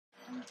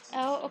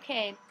Oh,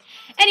 okay.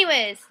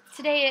 Anyways,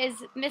 today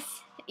is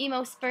Miss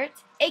Emo Spurt,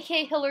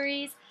 aka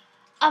Hillary's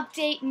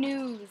update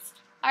news.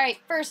 Alright,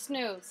 first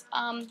news.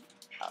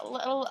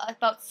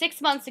 About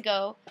 6 months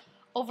ago,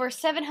 over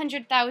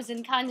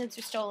 700,000 condoms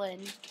were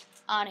stolen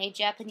on a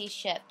Japanese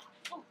ship.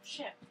 Oh,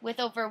 shit. With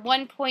over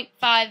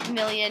 $1.5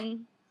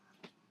 million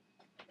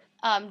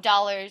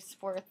dollars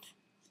worth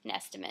in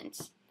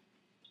estimate.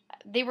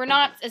 They were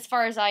not, as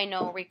far as I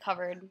know,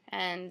 recovered,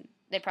 and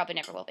they probably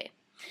never will be.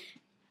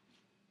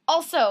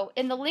 Also,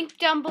 in the link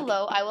down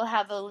below, I will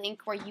have a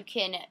link where you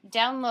can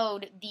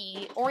download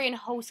the Orion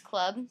Host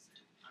Club,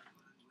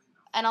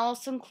 and I'll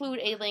also include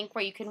a link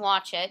where you can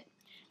watch it,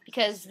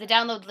 because the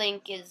download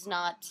link is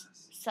not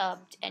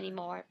subbed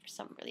anymore for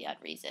some really odd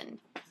reason.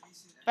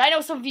 But I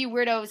know some of you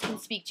weirdos can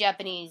speak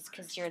Japanese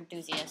because you're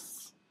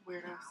enthusiasts.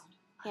 Weirdos.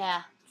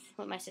 Yeah, that's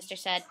what my sister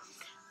said.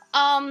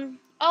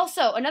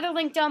 Also, another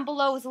link down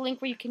below is a link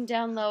where you can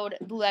download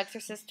Blue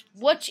Exorcist,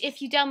 which,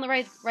 if you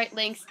download the right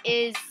links,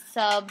 is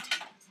subbed.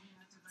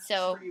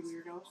 So, For you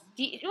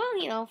weirdos.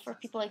 well, you know, for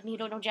people like me who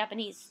don't know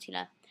Japanese,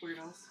 Tina.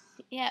 Weirdos.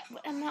 Yeah,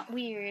 I'm not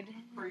weird.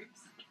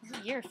 Freaks.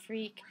 You're a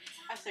freak.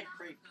 I said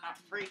creep, not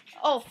freak.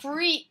 Oh,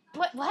 freak.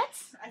 What?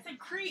 I said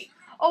creep.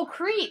 Oh,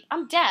 creep.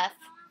 I'm deaf.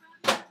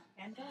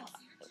 And dumb.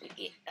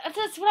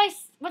 That's what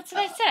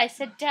I said. I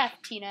said deaf,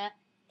 Tina.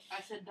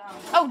 I said dumb.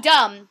 Oh,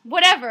 dumb.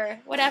 Whatever.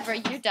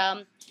 You're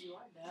dumb. You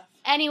are deaf.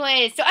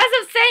 Anyways, so as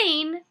I was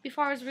saying,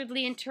 before I was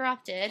rudely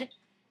interrupted,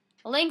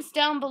 links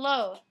down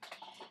below.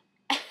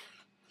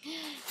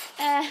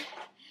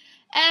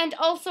 And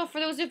also, for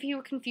those of you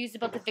who are confused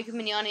about the Vic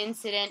Mignogna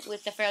incident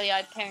with the Fairly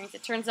Odd Parents,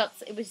 it turns out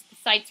it was the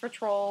sites were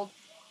trolled.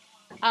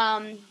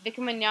 Vic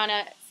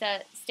Mignogna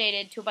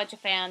stated to a bunch of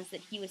fans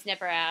that he was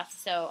never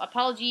asked, so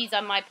apologies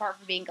on my part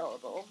for being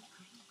gullible.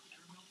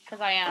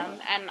 Because I am,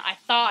 and I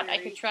thought I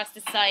could trust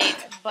the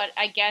site, but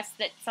I guess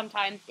that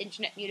sometimes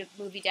Internet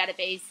Movie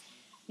Database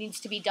needs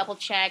to be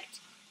double-checked,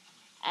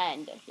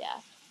 and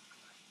yeah.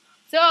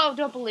 So,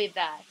 don't believe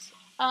that.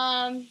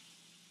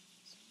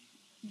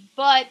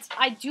 But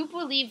I do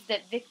believe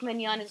that Vic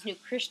Mignogna's new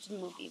Christian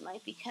movie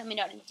might be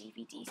coming out in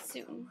DVD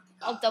soon.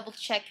 I'll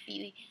double-check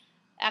the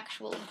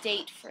actual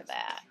date for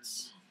that.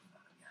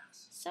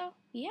 So,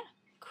 yeah.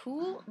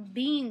 Cool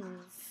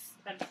beans.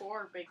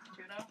 10-4, big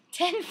tuna.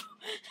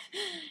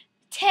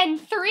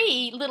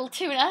 10-3, little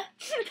tuna.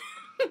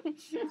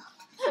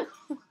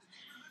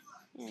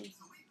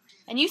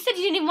 And you said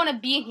you didn't even want to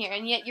be in here,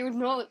 and yet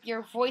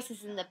your voice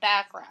is in the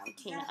background,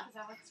 Tina. Yeah, because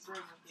I like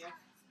screwing with you.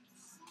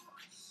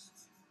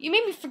 You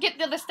made me forget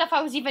the other stuff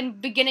I was even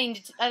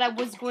that I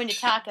was going to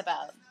talk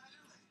about.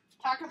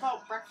 Talk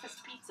about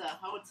breakfast pizza,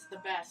 how it's the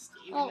best,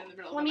 even in the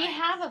middle of let the me night.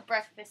 have a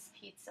breakfast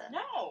pizza.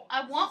 No.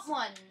 I want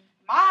one.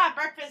 My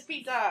breakfast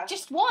pizza.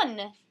 Just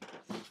one.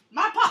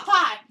 My pot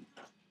pie.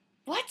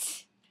 What?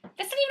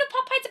 That's not even a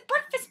pot pie, it's a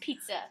breakfast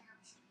pizza.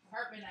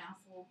 Cartman,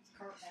 asshole.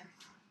 Cartman.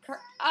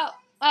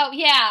 Oh,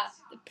 yeah.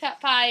 The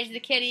pot pies, the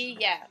kitty,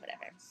 yeah,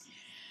 whatever.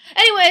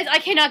 Anyways, I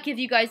cannot give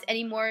you guys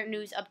any more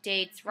news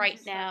updates right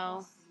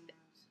now.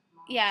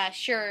 Yeah,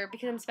 sure,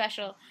 because I'm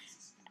special.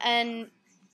 And